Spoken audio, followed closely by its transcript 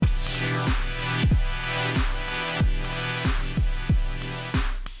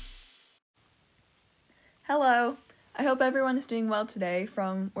hope everyone is doing well today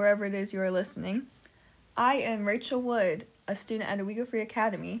from wherever it is you are listening. I am Rachel Wood, a student at Owego Free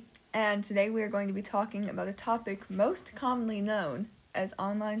Academy, and today we are going to be talking about a topic most commonly known as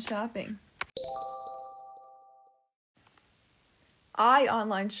online shopping. I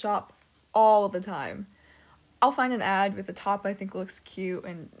online shop all the time. I'll find an ad with a top I think looks cute,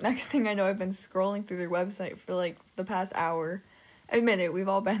 and next thing I know I've been scrolling through their website for the past hour. Admit it, we've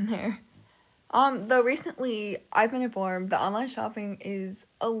all been there. Though recently, I've been informed that online shopping is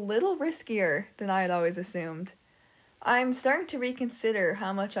a little riskier than I had always assumed. I'm starting to reconsider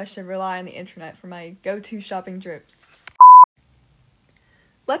how much I should rely on the internet for my go-to shopping trips.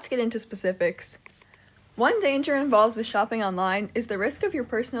 Let's get into specifics. One danger involved with shopping online is the risk of your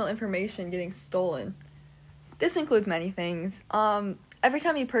personal information getting stolen. This includes many things. Every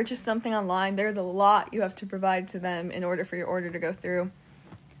time you purchase something online, there's a lot you have to provide to them in order for your order to go through.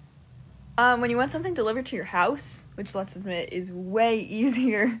 When you want something delivered to your house, which let's admit is way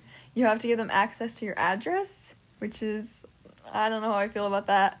easier, you have to give them access to your address, which is, I don't know how I feel about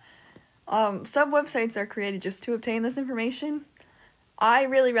that. Some websites are created just to obtain this information. I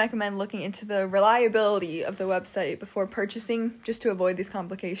really recommend looking into the reliability of the website before purchasing, just to avoid these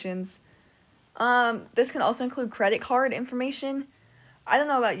complications. This can also include credit card information. I don't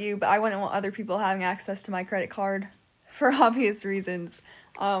know about you, but I wouldn't want other people having access to my credit card for obvious reasons.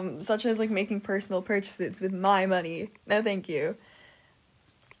 Such as making personal purchases with my money. No thank you.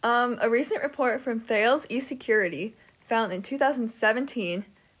 A recent report from Thales eSecurity found in 2017,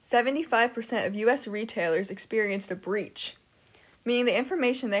 75% of U.S. retailers experienced a breach, meaning the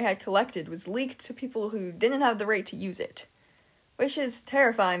information they had collected was leaked to people who didn't have the right to use it, which is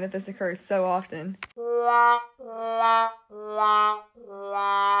terrifying that this occurs so often.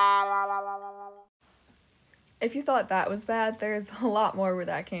 If you thought that was bad, there's a lot more where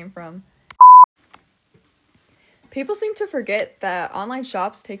that came from. People seem to forget that online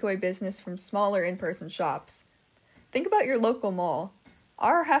shops take away business from smaller in-person shops. Think about your local mall.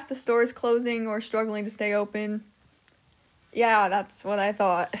 Are half the stores closing or struggling to stay open? Yeah, that's what I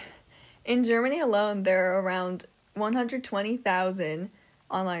thought. In Germany alone, there are around 120,000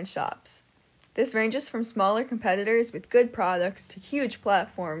 online shops. This ranges from smaller competitors with good products to huge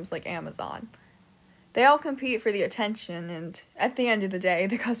platforms like Amazon. They all compete for the attention and, at the end of the day,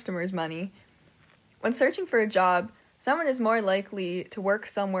 the customer's money. When searching for a job, someone is more likely to work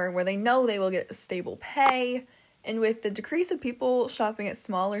somewhere where they know they will get a stable pay, and with the decrease of people shopping at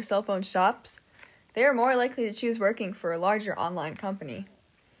smaller cell phone shops, they are more likely to choose working for a larger online company.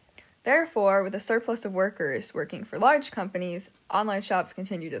 Therefore, with a surplus of workers working for large companies, online shops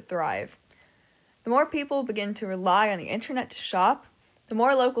continue to thrive. The more people begin to rely on the internet to shop, the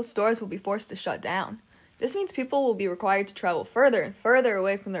more local stores will be forced to shut down. This means people will be required to travel further and further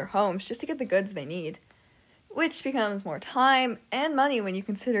away from their homes just to get the goods they need, which becomes more time and money when you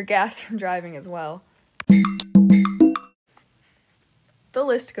consider gas from driving as well. The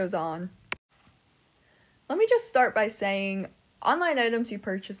list goes on. Let me just start by saying, online items you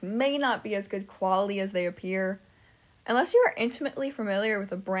purchase may not be as good quality as they appear. Unless you are intimately familiar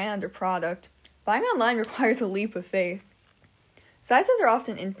with a brand or product, buying online requires a leap of faith. Sizes are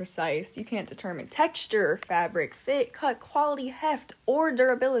often imprecise. You can't determine texture, fabric, fit, cut, quality, heft, or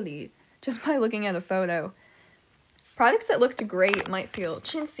durability just by looking at a photo. Products that looked great might feel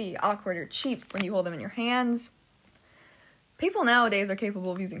chintzy, awkward, or cheap when you hold them in your hands. People nowadays are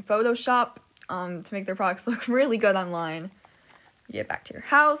capable of using Photoshop to make their products look really good online. You get back to your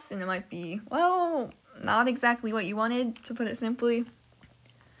house, and it might be, not exactly what you wanted, to put it simply.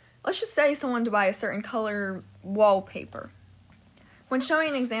 Let's just say someone to buy a certain color wallpaper. When showing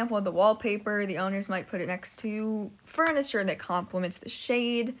an example of the wallpaper, the owners might put it next to furniture that complements the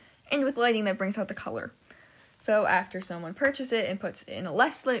shade and with lighting that brings out the color. So after someone purchases it and puts it in a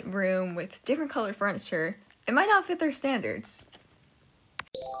less lit room with different color furniture, it might not fit their standards.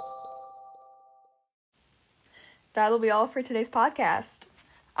 That'll be all for today's podcast.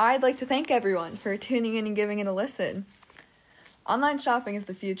 I'd like to thank everyone for tuning in and giving it a listen. Online shopping is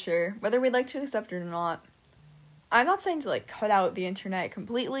the future, whether we'd like to accept it or not. I'm not saying to cut out the internet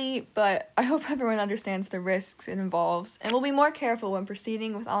completely, but I hope everyone understands the risks it involves and will be more careful when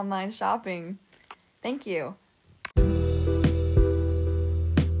proceeding with online shopping. Thank you.